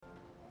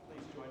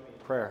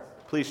Prayer.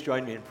 Please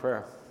join me in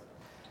prayer.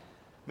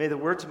 May the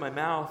words of my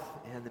mouth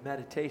and the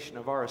meditation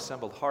of our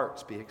assembled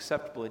hearts be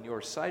acceptable in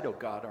your sight, O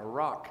God, our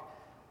rock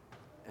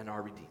and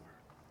our Redeemer.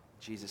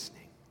 In Jesus'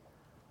 name,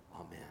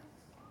 amen.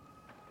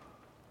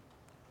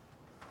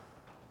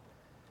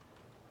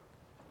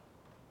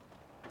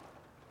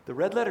 The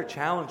Red Letter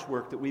Challenge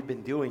work that we've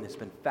been doing has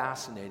been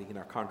fascinating in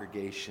our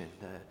congregation.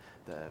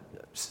 The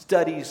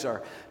studies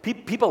are,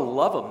 people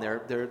love them.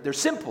 They're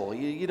simple.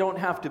 You don't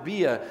have to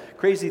be a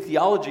crazy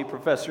theology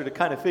professor to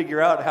kind of figure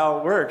out how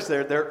it works.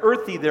 They're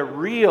earthy, they're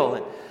real.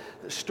 And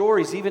the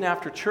stories, even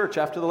after church,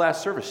 after the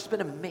last service, it's been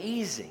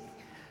amazing,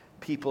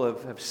 people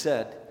have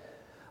said.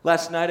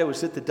 Last night I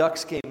was at the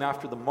Ducks game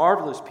after the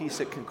marvelous piece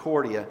at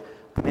Concordia.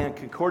 Man,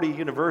 Concordia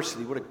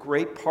University, what a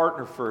great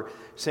partner for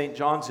St.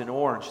 John's in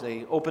Orange.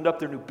 They opened up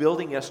their new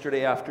building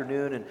yesterday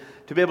afternoon, and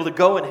to be able to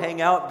go and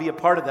hang out and be a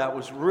part of that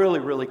was really,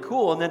 really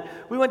cool. And then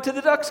we went to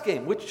the Ducks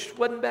game, which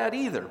wasn't bad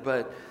either,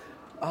 but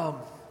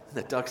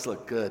the Ducks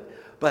looked good.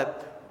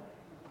 But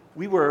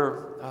we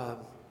were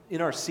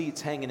in our seats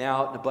hanging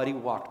out, and a buddy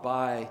walked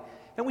by,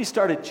 and we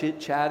started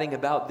chit-chatting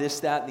about this,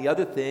 that, and the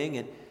other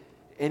thing,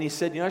 and he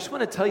said, I just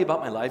want to tell you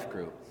about my life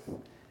group.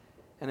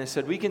 And I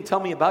said, well, you can tell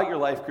me about your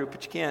life group,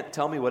 but you can't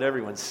tell me what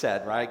everyone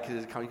said, right?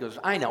 Because he goes,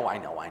 I know.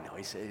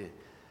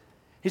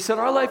 He said,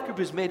 our life group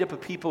is made up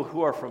of people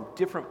who are from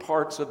different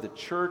parts of the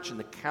church and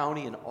the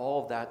county and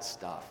all of that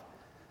stuff.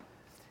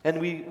 And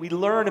we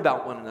learn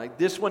about one another.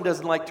 This one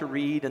doesn't like to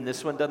read, and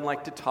this one doesn't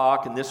like to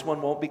talk, and this one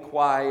won't be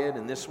quiet,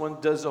 and this one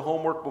does the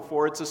homework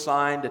before it's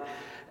assigned.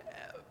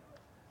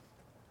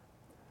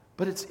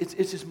 But it's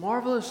this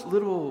marvelous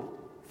little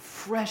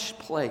fresh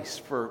place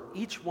for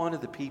each one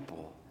of the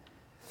people.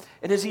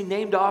 And as he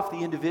named off the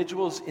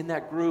individuals in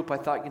that group, I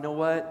thought, you know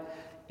what?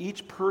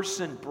 Each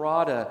person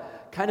brought a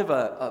kind of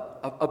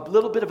a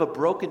little bit of a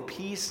broken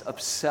piece of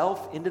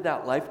self into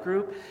that life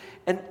group.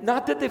 And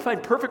not that they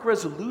find perfect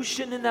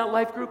resolution in that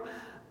life group,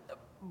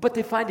 but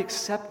they find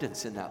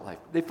acceptance in that life.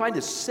 They find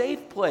a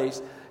safe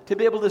place to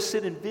be able to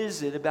sit and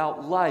visit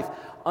about life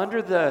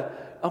under the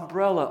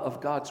umbrella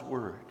of God's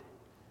Word.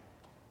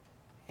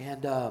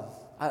 And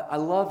I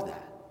love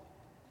that.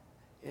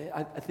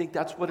 I think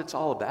that's what it's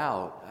all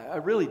about. I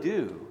really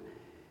do.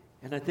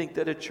 And I think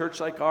that a church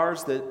like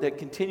ours that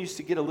continues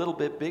to get a little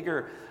bit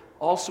bigger,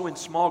 also in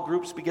small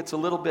groups, gets a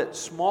little bit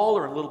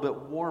smaller and a little bit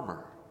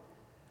warmer.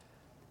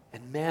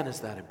 And man, is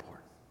that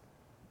important.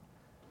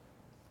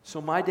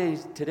 So my day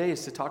today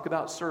is to talk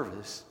about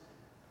service.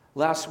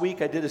 Last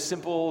week I did a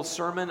simple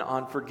sermon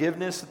on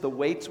forgiveness at the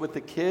weights with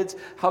the kids.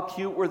 How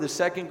cute were the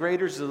second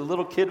graders? The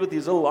little kid with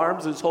these little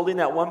arms who's holding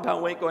that 1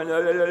 pound weight going,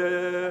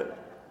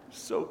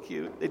 so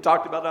cute. They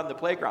talked about it on the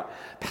playground.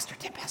 Pastor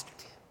Tim.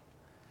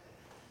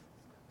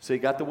 So you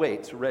got the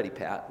weights ready,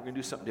 Pat. We're going to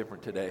do something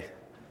different today.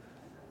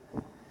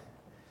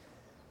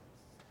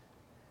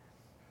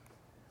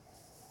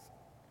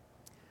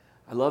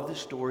 I love the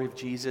story of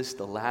Jesus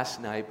the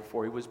last night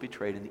before he was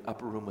betrayed in the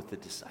upper room with the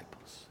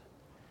disciples.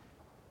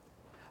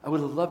 I would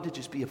have loved to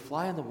just be a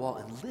fly on the wall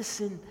and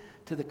listen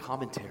to the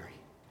commentary.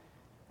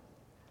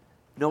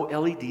 No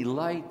LED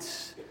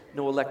lights,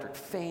 no electric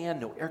fan,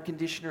 no air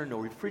conditioner, no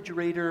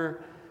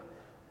refrigerator,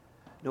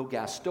 no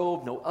gas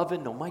stove, no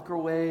oven, no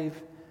microwave.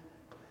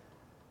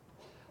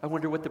 I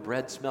wonder what the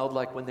bread smelled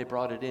like when they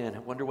brought it in. I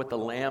wonder what the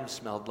lamb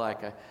smelled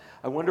like.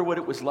 I wonder what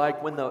it was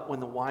like when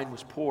the wine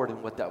was poured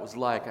and what that was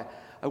like.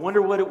 I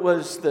wonder what it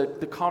was,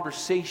 the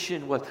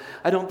conversation was.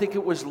 I don't think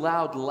it was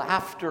loud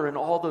laughter and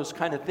all those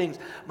kind of things.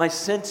 My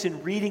sense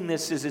in reading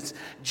this is it's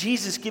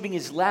Jesus giving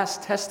his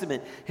last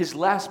testament, his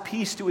last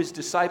piece to his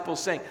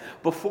disciples, saying,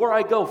 before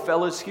I go,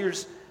 fellas,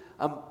 here's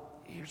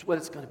what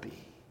it's going to be.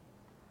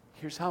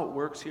 Here's how it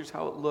works. Here's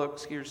how it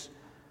looks. Here's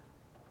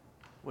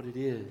what it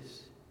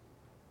is.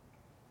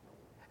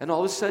 And all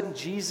of a sudden,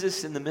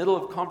 Jesus, in the middle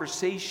of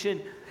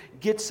conversation,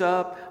 gets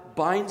up,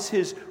 binds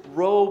his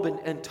robe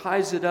and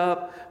ties it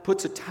up,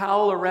 puts a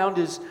towel around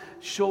his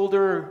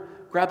shoulder,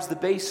 grabs the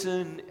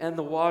basin and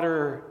the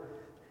water,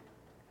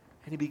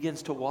 and he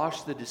begins to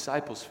wash the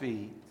disciples'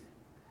 feet.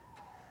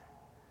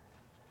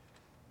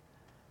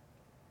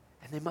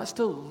 And they must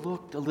have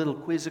looked a little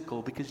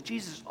quizzical because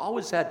Jesus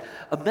always had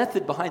a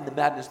method behind the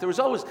madness. There was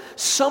always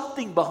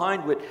something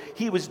behind what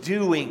he was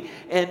doing.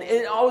 And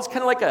it always kind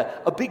of like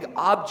a big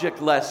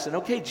object lesson.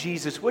 Okay,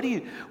 Jesus, what are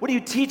you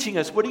teaching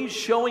us? What are you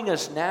showing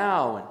us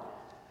now? And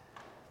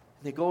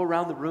they go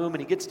around the room and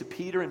he gets to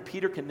Peter, and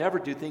Peter can never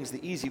do things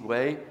the easy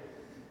way.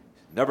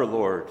 Never,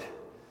 Lord.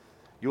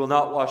 You will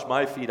not wash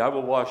my feet. I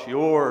will wash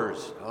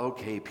yours.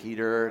 Okay,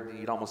 Peter.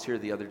 You'd almost hear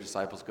the other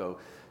disciples go,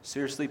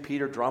 seriously,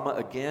 Peter, drama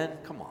again?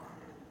 Come on.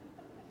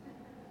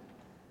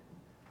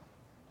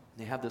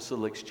 They have this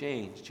little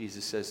exchange.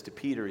 Jesus says to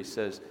Peter, he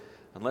says,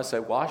 unless I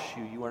wash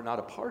you, you are not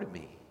a part of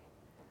me.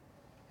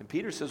 And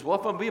Peter says, well,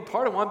 if I'm going to be a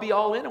part, I want to be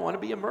all in. I want to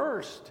be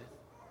immersed.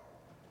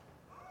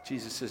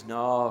 Jesus says,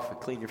 no, if I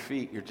clean your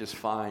feet, you're just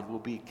fine. We'll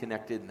be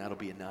connected and that'll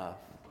be enough.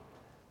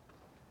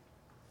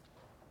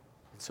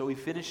 And so he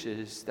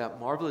finishes that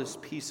marvelous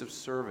piece of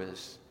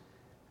service.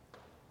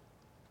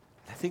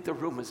 I think the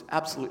room was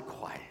absolutely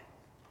quiet.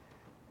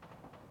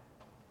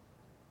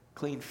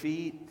 clean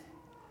feet,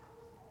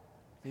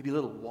 maybe a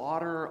little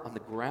water on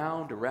the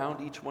ground around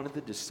each one of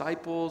the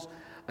disciples,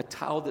 a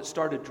towel that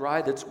started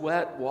dry that's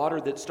wet, water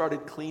that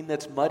started clean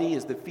that's muddy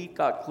as the feet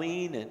got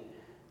clean. And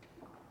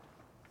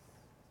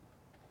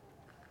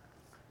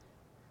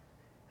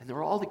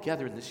they're all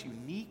together in this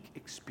unique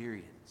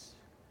experience.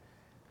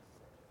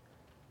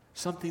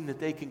 Something that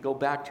they can go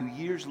back to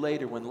years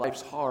later when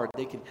life's hard.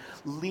 They can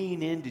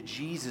lean into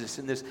Jesus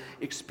in this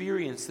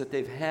experience that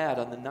they've had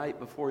on the night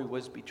before he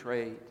was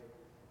betrayed.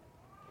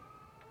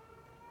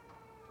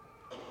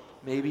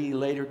 Maybe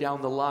later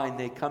down the line,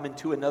 they come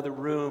into another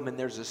room and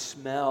there's a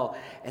smell,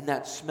 and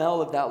that smell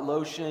of that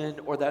lotion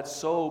or that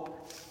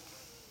soap,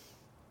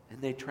 and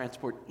they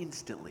transport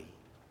instantly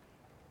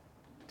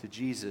to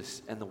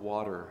Jesus and the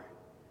water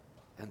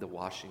and the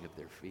washing of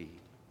their feet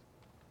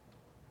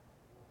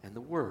and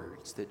the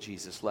words that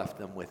Jesus left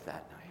them with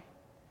that night.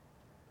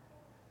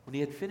 When he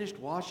had finished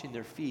washing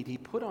their feet, he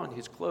put on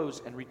his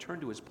clothes and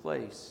returned to his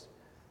place.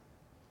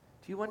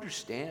 "Do you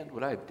understand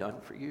what I have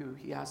done for you?"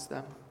 he asked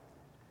them.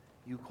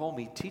 "You call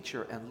me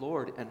teacher and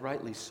Lord, and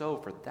rightly so,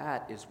 for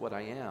that is what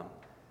I am.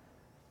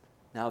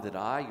 Now that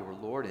I, your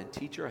Lord and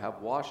teacher,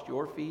 have washed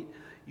your feet,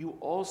 you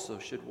also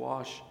should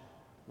wash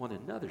one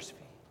another's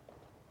feet.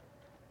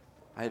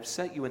 I have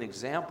set you an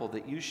example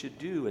that you should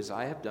do as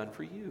I have done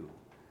for you.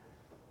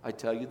 I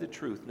tell you the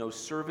truth, no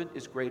servant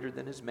is greater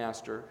than his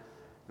master,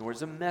 nor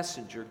is a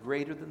messenger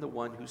greater than the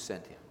one who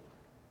sent him.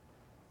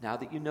 Now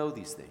that you know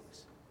these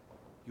things,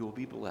 you will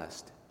be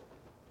blessed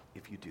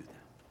if you do them."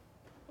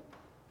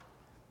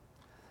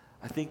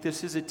 I think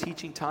this is a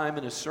teaching time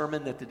and a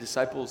sermon that the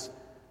disciples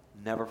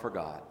never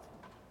forgot.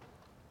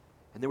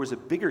 And there was a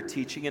bigger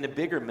teaching and a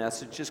bigger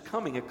message just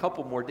coming a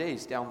couple more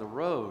days down the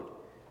road.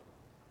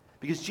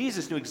 Because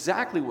Jesus knew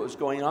exactly what was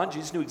going on.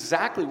 Jesus knew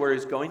exactly where he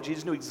was going.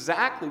 Jesus knew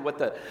exactly what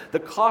the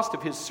cost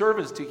of his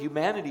service to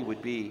humanity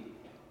would be.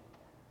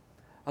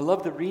 I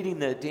love the reading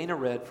that Dana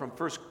read from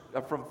First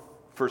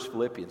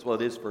Philippians. Well,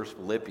 it is First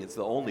Philippians,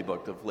 the only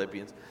book of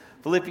Philippians.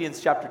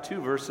 Philippians chapter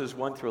 2, verses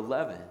 1 through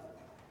 11.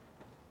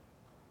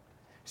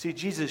 See,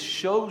 Jesus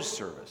shows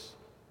service.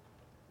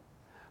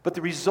 But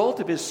the result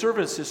of his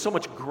service is so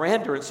much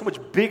grander and so much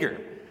bigger.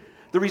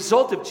 The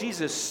result of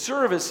Jesus'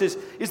 service is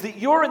that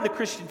you're in the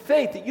Christian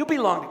faith, that you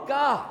belong to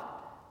God.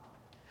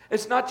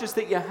 It's not just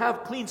that you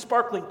have clean,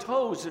 sparkling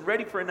toes and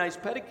ready for a nice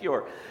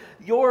pedicure.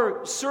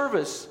 Your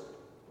service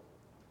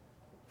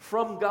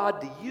from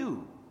God to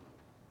you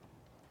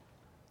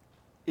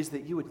is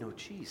that you would know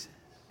Jesus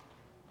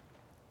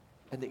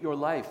and that your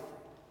life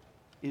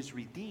is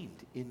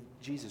redeemed in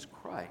Jesus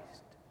Christ.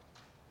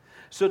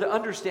 So to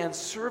understand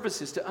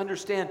service is to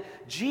understand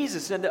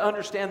Jesus and to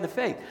understand the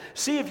faith.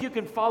 See if you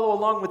can follow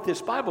along with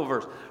this Bible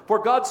verse. For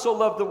God so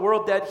loved the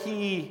world that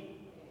he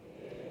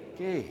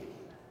gave.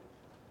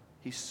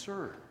 He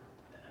served.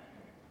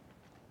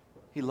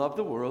 He loved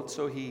the world,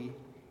 so he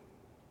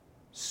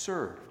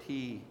served.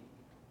 He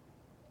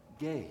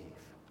gave.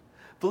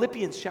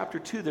 Philippians chapter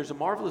 2, there's a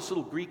marvelous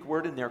little Greek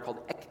word in there called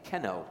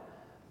ekkeno,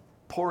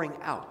 pouring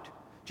out.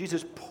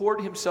 Jesus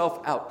poured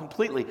himself out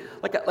completely,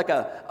 like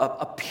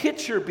a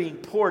pitcher being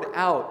poured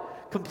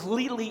out,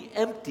 completely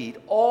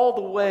emptied all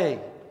the way.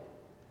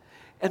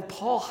 And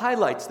Paul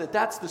highlights that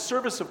that's the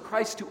service of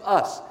Christ to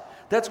us.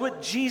 That's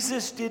what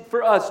Jesus did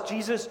for us.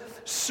 Jesus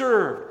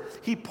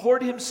served. He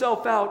poured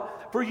himself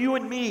out for you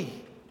and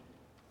me.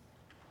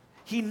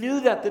 He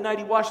knew that the night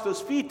he washed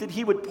those feet, that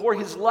he would pour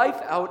his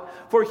life out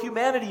for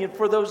humanity and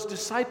for those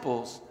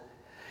disciples.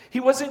 He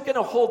wasn't going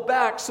to hold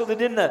back so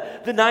that in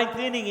the ninth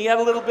inning he had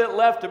a little bit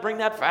left to bring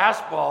that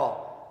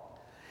fastball.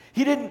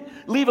 He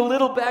didn't leave a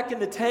little back in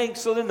the tank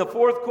so that in the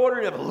fourth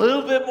quarter he'd have a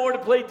little bit more to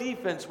play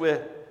defense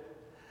with.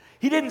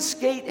 He didn't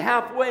skate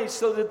halfway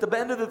so that at the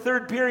end of the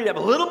third period he'd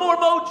have a little more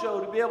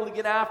mojo to be able to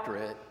get after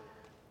it.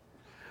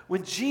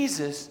 When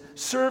Jesus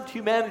served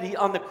humanity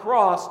on the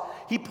cross,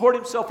 he poured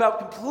himself out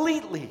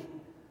completely.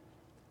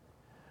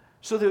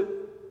 So that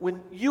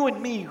when you and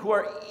me, who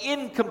are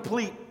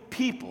incomplete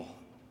people,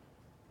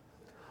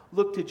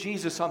 look to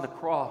Jesus on the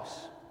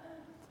cross,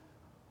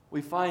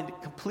 we find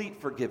complete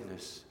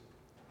forgiveness.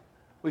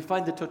 We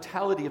find the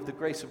totality of the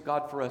grace of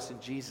God for us in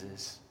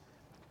Jesus.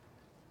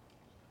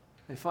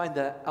 We find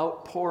the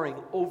outpouring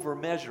over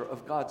measure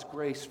of God's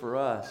grace for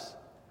us.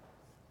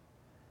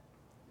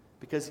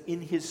 Because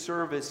in his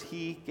service,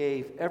 he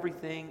gave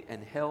everything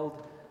and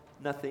held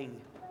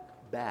nothing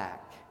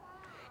back.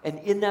 And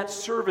in that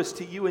service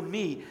to you and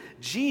me,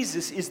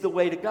 Jesus is the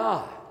way to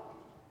God.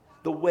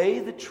 The way,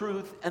 the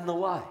truth, and the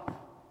life.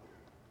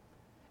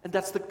 And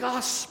that's the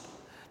gospel.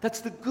 That's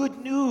the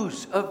good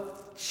news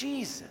of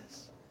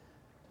Jesus.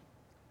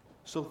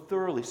 So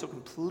thoroughly, so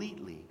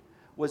completely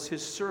was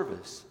his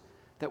service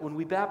that when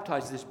we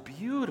baptize this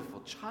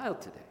beautiful child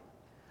today,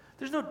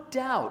 there's no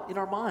doubt in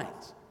our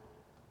minds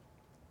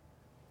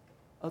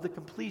of the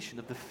completion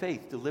of the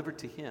faith delivered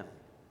to him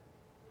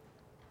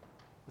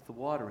with the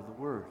water and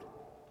the word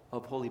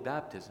of holy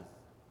baptism.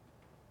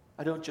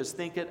 I don't just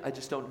think it, I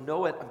just don't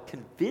know it, I'm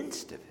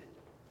convinced of it.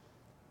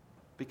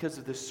 Because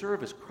of the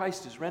service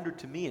Christ has rendered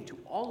to me and to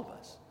all of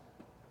us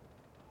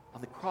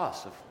on the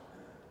cross of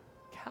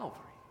Calvary.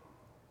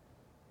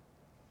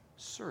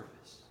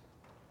 Service.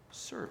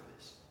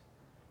 Service.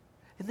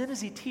 And then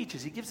as he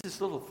teaches, he gives this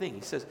little thing.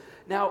 He says,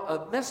 now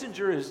a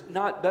messenger is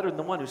not better than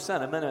the one who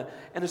sent him,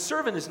 and a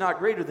servant is not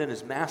greater than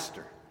his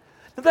master.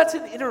 Now that's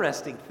an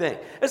interesting thing.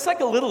 It's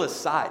like a little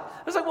aside.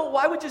 I was like, well,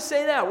 why would you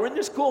say that? We're in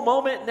this cool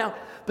moment now.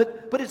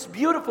 But it's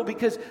beautiful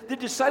because the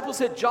disciples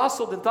had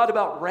jostled and thought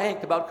about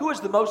rank, about who is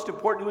the most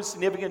important, who is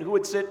significant, who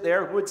would sit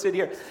there, who would sit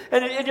here.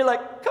 And you're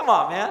like, come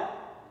on, man.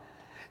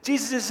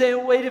 Jesus is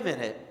saying, wait a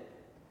minute.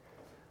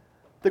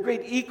 The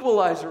great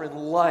equalizer in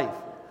life,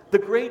 the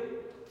great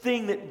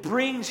thing that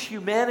brings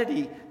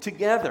humanity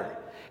together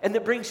and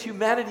that brings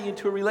humanity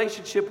into a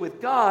relationship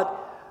with God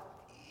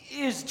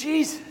is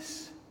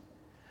Jesus.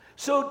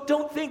 So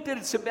don't think that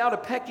it's about a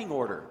pecking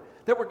order,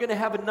 that we're going to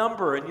have a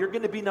number and you're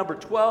going to be number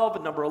 12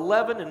 and number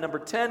 11 and number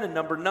 10 and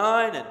number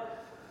 9 and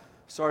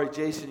sorry,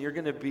 Jason, you're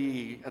going to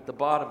be at the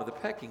bottom of the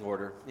pecking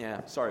order.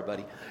 Yeah, sorry,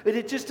 buddy. And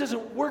it just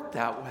doesn't work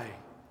that way.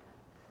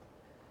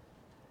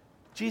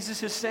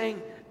 Jesus is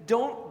saying,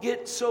 don't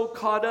get so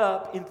caught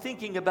up in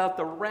thinking about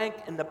the rank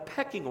and the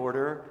pecking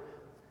order,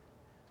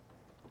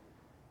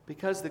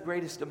 because the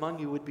greatest among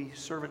you would be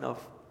servant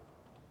of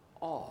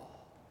all.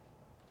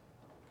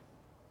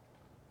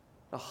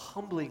 A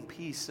humbling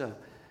piece of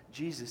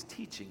Jesus'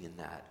 teaching in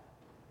that.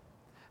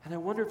 And I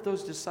wonder if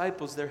those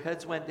disciples, their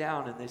heads went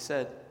down and they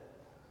said,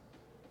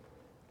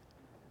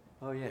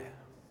 oh yeah,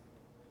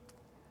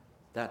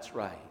 that's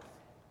right.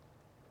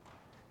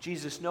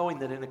 Jesus, knowing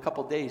that in a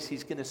couple days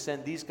he's going to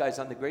send these guys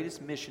on the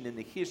greatest mission in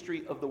the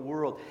history of the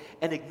world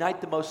and ignite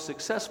the most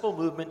successful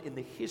movement in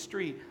the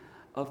history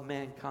of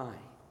mankind.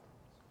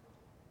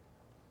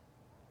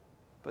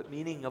 But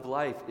meaning of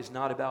life is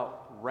not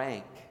about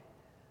rank.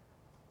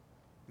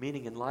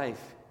 Meaning in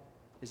life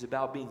is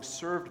about being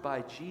served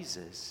by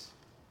Jesus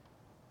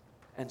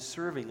and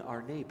serving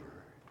our neighbor.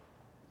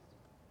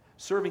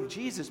 Serving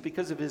Jesus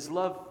because of his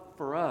love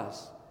for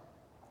us,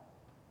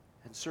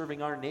 and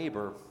serving our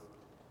neighbor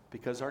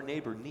because our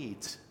neighbor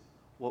needs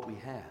what we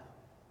have.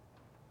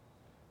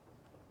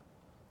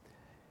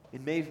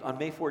 On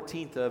May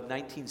 14th of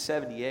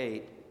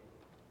 1978,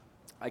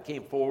 I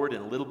came forward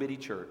in a little bitty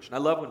church. And I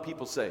love when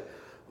people say,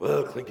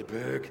 well,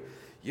 Klinkenberg,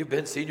 you've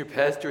been senior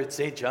pastor at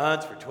St.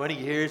 John's for 20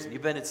 years, and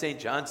you've been at St.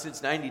 John's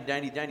since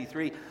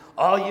 1993.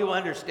 All you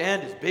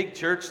understand is big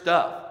church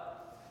stuff.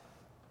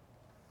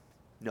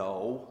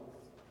 No.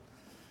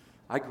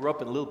 I grew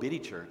up in a little bitty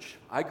church.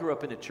 I grew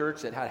up in a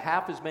church that had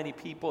half as many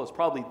people as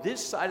probably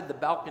this side of the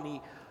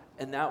balcony,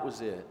 and that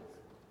was it.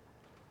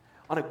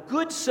 On a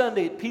good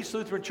Sunday at Peace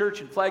Lutheran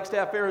Church in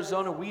Flagstaff,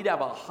 Arizona, we'd have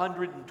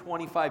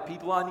 125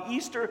 people. On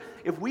Easter,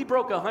 if we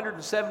broke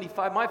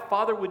 175, my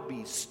father would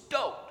be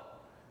stoked.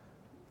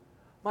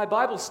 My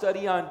Bible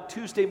study on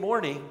Tuesday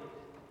morning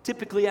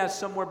typically has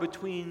somewhere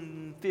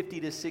between 50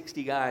 to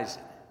 60 guys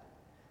in it.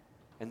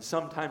 And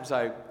sometimes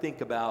I think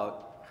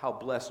about how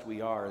blessed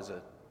we are as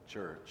a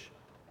church.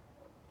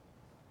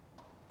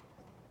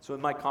 So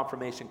in my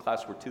confirmation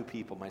class were 2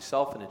 people,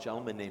 myself and a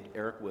gentleman named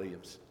Eric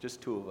Williams, just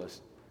 2 of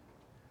us.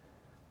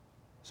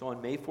 So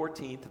on May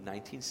 14th of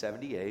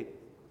 1978,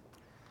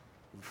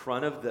 in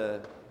front of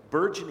the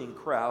burgeoning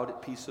crowd at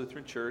Peace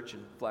Lutheran Church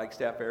in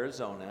Flagstaff,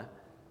 Arizona,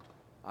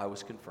 I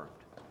was confirmed.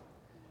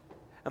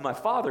 And my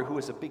father, who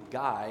was a big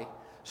guy,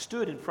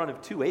 stood in front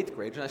of 2 8th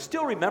graders, and I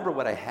still remember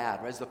what I had.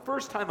 It was the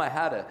first time I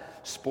had a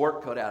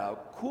sport coat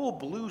out, a cool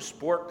blue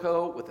sport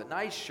coat with a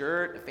nice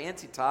shirt, a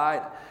fancy tie,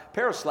 a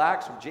pair of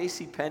slacks from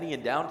JCPenney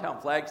in downtown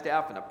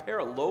Flagstaff, and a pair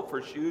of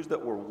loafer shoes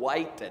that were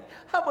white, and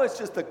how much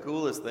just the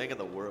coolest thing in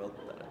the world.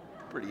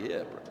 Pretty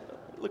hip.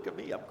 Look at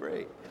me, I'm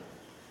great.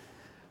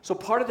 So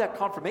part of that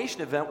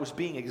confirmation event was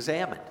being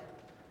examined.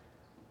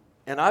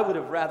 And I would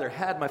have rather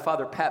had my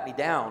father pat me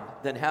down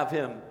than have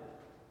him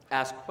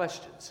ask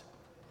questions.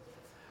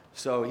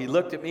 So he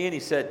looked at me and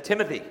he said,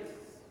 Timothy,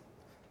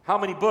 how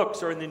many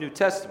books are in the New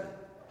Testament?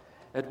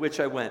 At which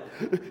I went,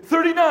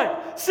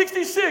 39,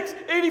 66,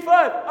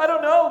 85, I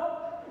don't know.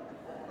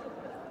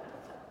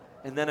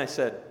 And then I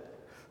said,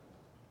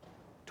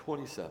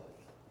 27.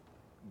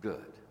 Good.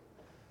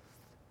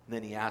 And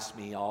then he asked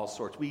me all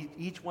sorts.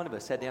 Each one of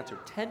us had to answer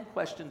 10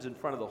 questions in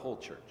front of the whole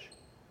church.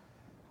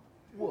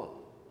 Whoa.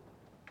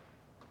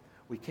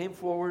 We came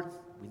forward,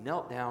 we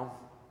knelt down.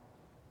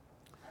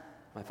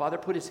 My father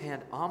put his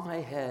hand on my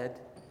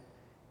head,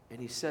 and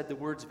he said the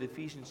words of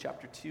Ephesians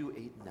chapter 2, 8,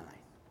 and 9.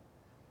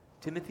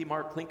 Timothy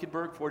Mark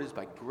Klinkenberg, for it is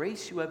by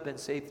grace you have been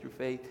saved through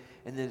faith,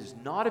 and it is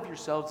not of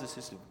yourselves, this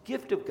is a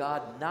gift of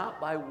God, not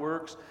by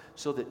works,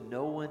 so that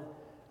no one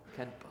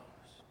can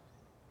boast.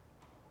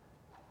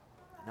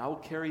 And I will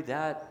carry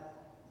that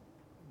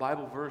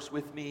Bible verse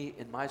with me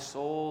in my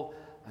soul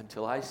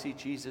until I see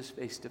Jesus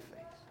face to face.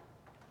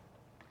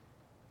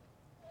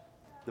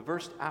 The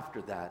verse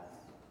after that,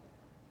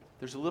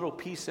 there's a little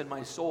piece in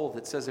my soul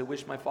that says, I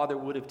wish my father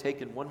would have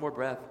taken one more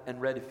breath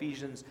and read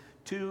Ephesians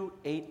 2,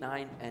 8,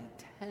 9, and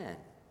 10.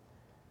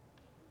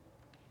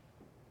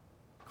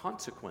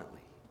 Consequently,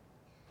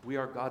 we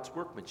are God's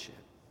workmanship,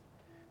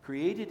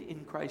 created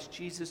in Christ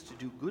Jesus to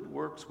do good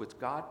works which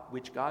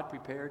God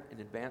prepared in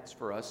advance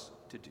for us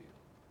to do.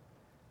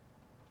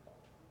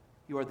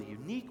 You are the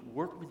unique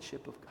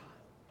workmanship of God.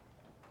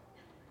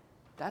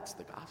 That's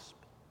the gospel.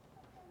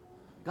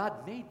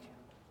 God made you,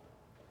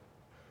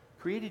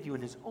 created you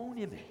in his own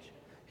image,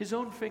 his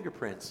own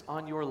fingerprints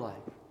on your life.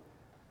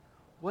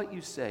 What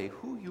you say,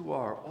 who you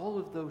are, all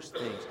of those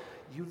things,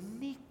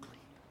 uniquely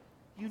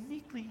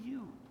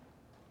you.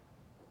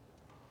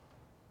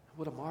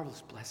 What a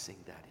marvelous blessing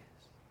that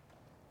is.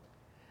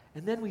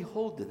 And then we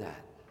hold to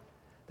that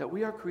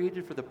we are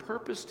created for the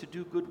purpose to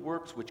do good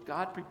works which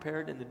God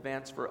prepared in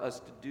advance for us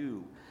to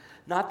do.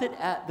 Not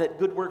that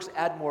good works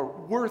add more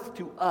worth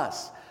to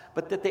us,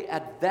 but that they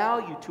add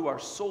value to our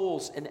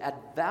souls and add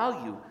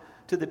value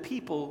to the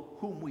people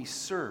whom we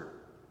serve.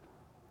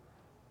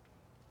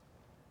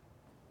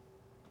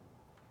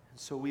 And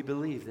so we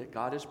believe that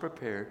God has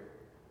prepared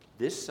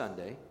this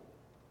Sunday,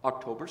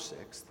 October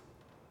 6th,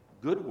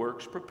 good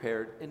works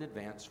prepared in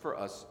advance for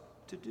us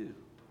to do.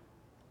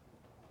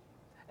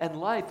 And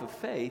life of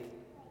faith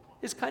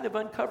is kind of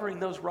uncovering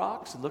those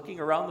rocks and looking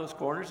around those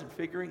corners and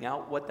figuring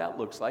out what that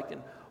looks like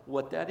and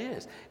what that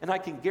is. And I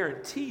can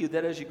guarantee you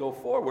that as you go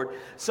forward,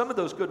 some of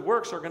those good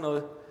works are going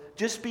to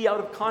just be out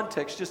of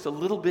context just a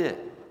little bit.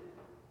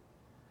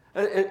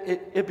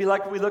 It'd be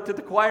like we looked at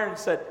the choir and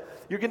said,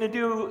 you're going to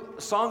do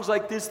songs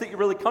like this that you're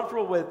really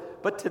comfortable with,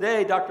 but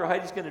today Dr.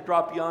 Heidi's going to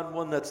drop you on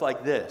one that's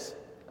like this.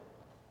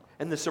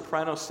 And the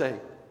sopranos say,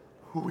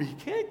 we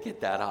can't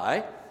get that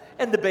high.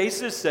 And the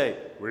bassists say,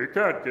 we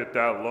can't get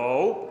that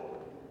low.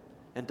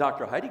 And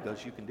Dr. Heidi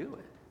goes, you can do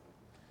it.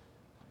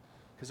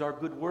 Because our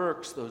good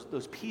works,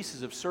 those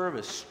pieces of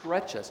service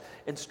stretch us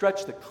and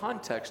stretch the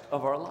context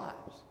of our lives.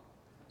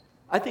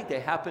 I think they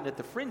happen at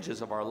the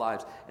fringes of our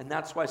lives, and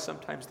that's why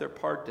sometimes they're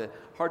hard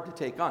to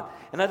take on.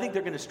 And I think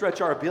they're going to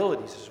stretch our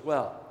abilities as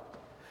well.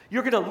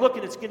 You're going to look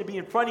and it's going to be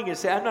in front of you and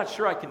say, I'm not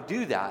sure I can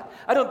do that.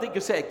 I don't think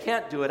you'll say, I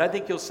can't do it. I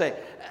think you'll say,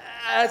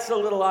 that's a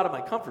little out of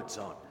my comfort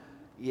zone.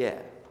 Yeah,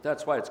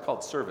 that's why it's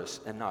called service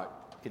and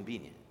not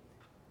convenient.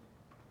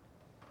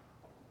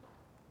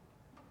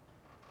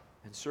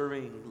 And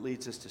serving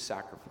leads us to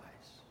sacrifice.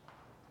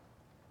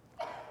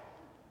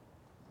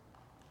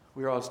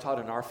 We were always taught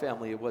in our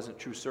family it wasn't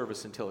true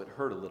service until it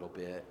hurt a little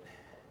bit.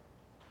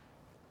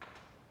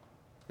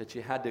 That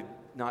you had to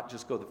not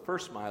just go the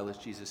first mile, as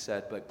Jesus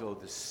said, but go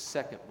the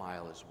second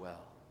mile as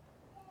well.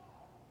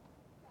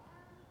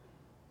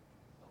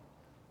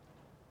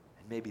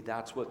 And maybe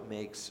that's what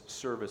makes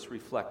service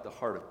reflect the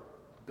heart of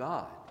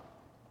God.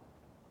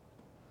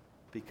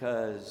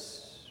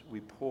 Because we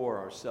pour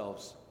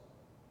ourselves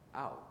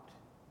out.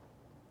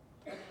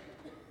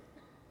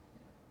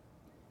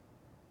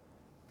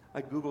 I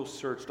Google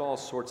searched all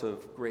sorts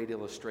of great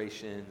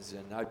illustrations,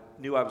 and I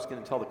knew I was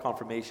going to tell the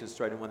confirmation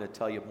story. I didn't want to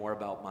tell you more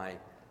about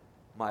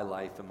my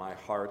life and my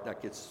heart.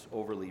 That gets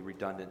overly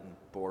redundant and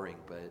boring,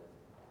 but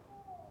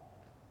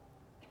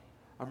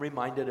I'm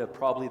reminded of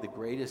probably the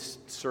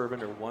greatest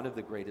servant or one of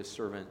the greatest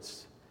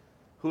servants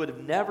who would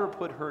have never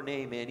put her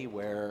name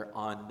anywhere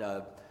on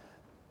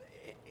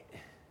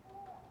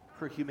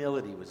her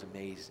humility was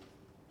amazing.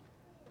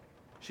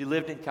 She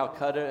lived in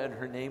Calcutta, and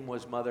her name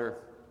was Mother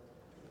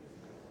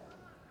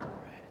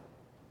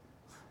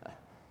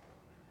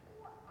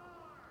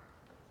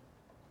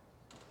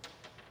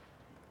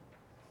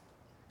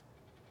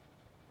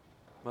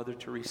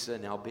Teresa,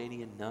 an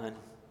Albanian nun,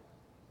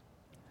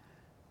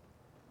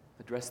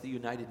 addressed the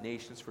United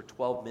Nations for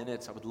 12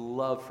 minutes. I would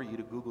love for you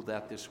to Google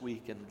that this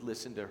week and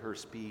listen to her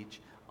speech.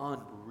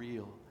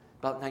 Unreal.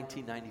 About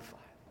 1995.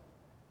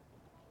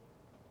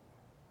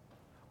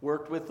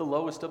 Worked with the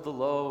lowest of the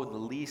low and the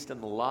least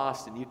and the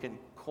lost, and you can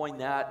coin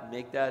that and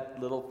make that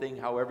little thing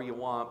however you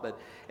want, but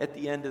at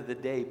the end of the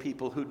day,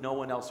 people who no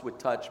one else would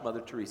touch, Mother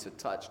Teresa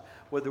touched.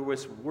 Whether it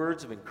was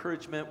words of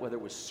encouragement, whether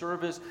it was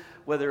service,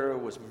 whether it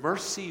was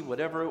mercy,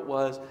 whatever it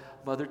was,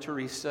 Mother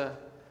Teresa,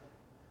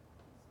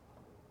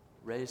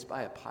 raised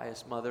by a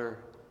pious mother,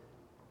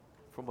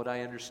 from what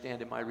I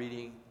understand in my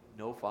reading,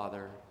 no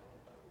father,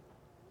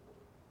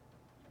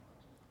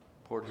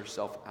 poured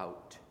herself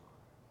out.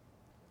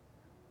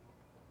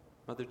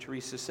 Mother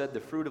Teresa said, the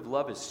fruit of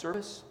love is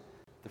service,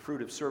 the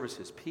fruit of service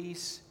is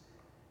peace,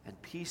 and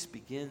peace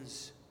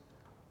begins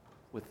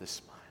with a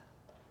smile.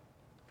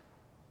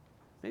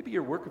 Maybe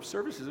your work of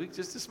service is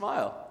just a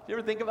smile. You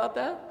ever think about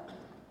that?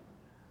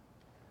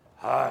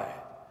 Hi,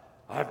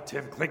 I'm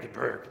Tim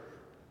Klinkenberg.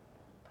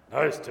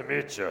 Nice to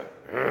meet you.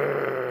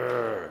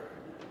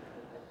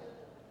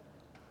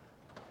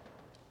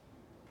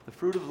 The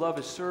fruit of love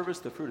is service,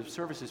 the fruit of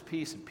service is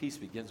peace, and peace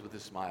begins with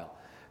a smile.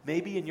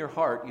 Maybe in your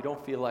heart you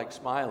don't feel like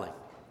smiling.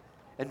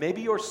 And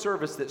maybe your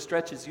service that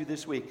stretches you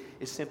this week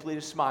is simply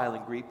to smile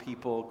and greet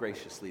people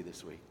graciously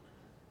this week.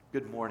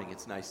 Good morning,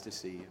 it's nice to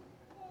see you.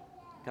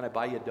 Can I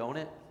buy you a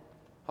donut?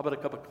 How about a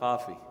cup of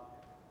coffee?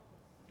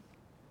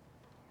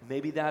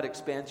 Maybe that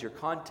expands your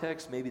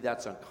context. Maybe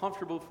that's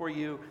uncomfortable for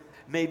you.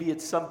 Maybe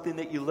it's something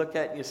that you look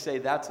at and you say,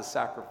 that's a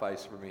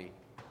sacrifice for me.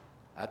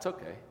 That's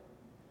okay.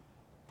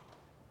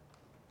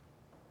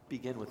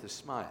 Begin with a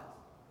smile.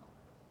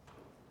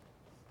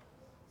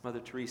 Mother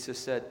Teresa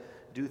said,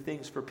 do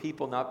things for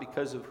people not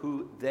because of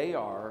who they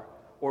are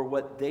or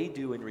what they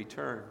do in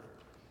return,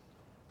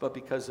 but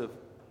because of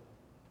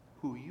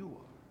who you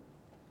are.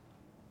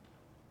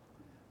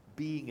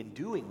 Being and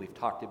doing, we've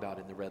talked about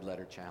in the Red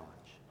Letter Challenge.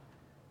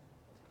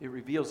 It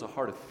reveals a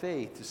heart of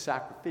faith to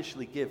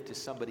sacrificially give to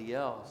somebody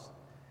else.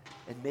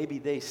 And maybe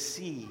they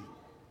see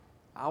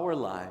our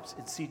lives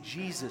and see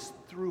Jesus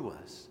through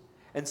us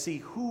and see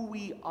who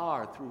we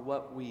are through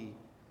what we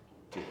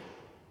do.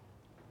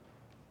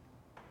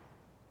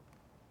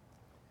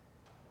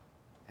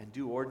 And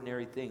do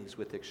ordinary things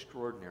with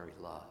extraordinary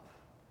love.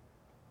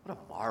 What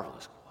a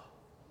marvelous quote.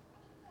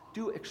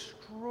 Do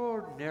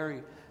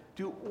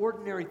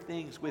ordinary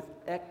things with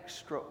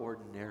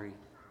extraordinary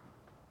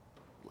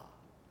love.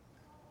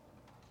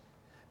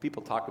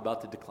 People talk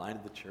about the decline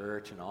of the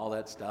church and all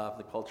that stuff,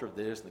 the culture of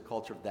this and the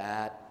culture of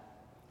that.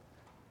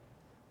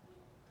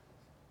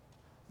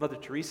 Mother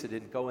Teresa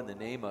didn't go in the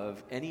name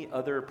of, any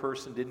other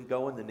person didn't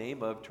go in the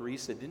name of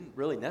Teresa, didn't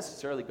really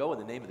necessarily go in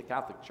the name of the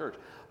Catholic Church.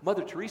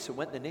 Mother Teresa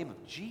went in the name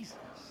of Jesus.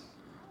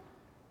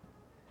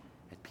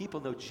 And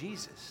people know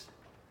Jesus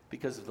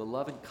because of the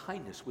love and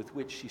kindness with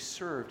which she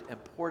served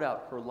and poured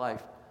out her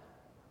life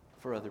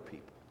for other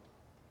people.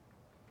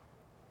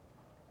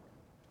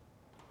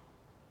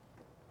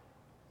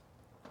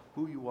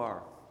 Who you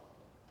are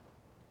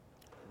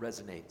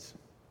resonates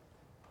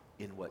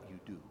in what you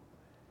do.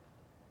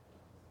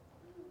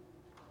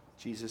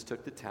 Jesus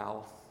took the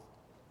towel,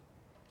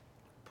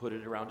 put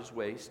it around his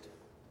waist,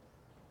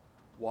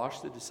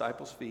 washed the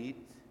disciples' feet,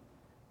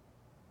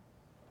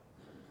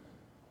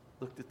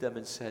 looked at them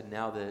and said,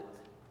 now that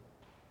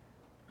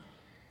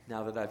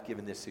I've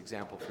given this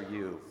example for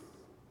you,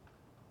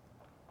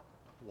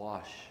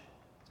 wash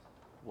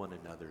one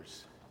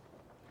another's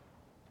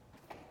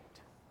feet.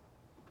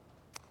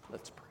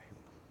 Let's pray.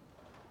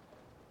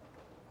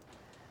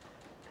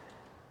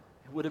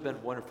 It would have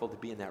been wonderful to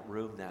be in that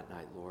room that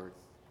night, Lord.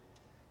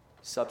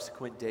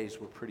 Subsequent days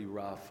were pretty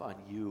rough on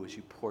you as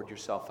you poured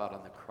yourself out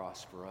on the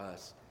cross for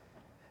us,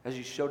 as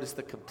you showed us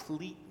the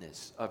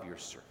completeness of your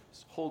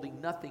service, holding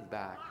nothing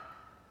back,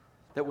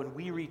 that when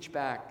we reach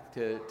back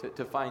to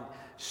find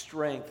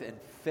strength and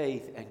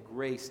faith and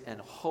grace and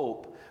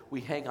hope,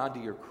 we hang on to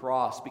your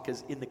cross,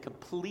 because in the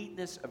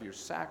completeness of your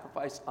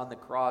sacrifice on the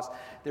cross,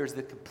 there's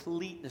the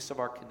completeness of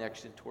our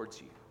connection towards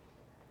you.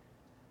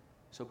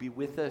 So be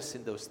with us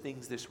in those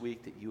things this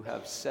week that you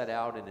have set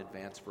out in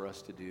advance for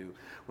us to do.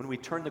 When we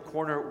turn the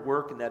corner at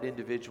work and that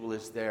individual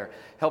is there,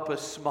 help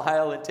us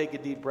smile and take a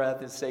deep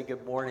breath and say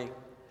good morning.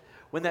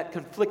 When that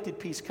conflicted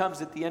piece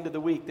comes at the end of the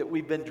week that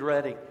we've been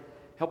dreading,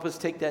 help us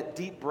take that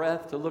deep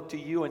breath to look to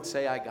you and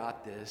say, I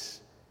got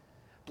this.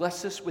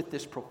 Bless us with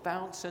this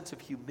profound sense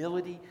of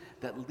humility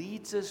that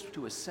leads us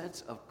to a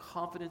sense of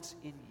confidence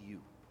in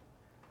you.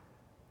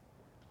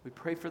 We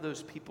pray for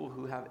those people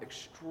who have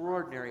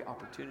extraordinary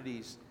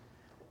opportunities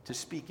to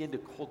speak into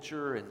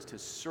culture and to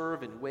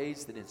serve in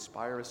ways that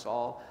inspire us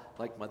all,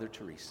 like Mother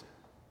Teresa.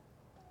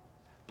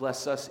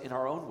 Bless us in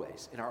our own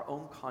ways, in our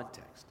own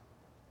context,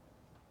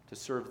 to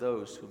serve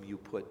those whom you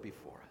put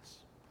before us.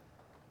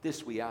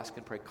 This we ask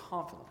and pray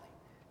confidently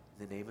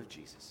in the name of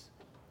Jesus.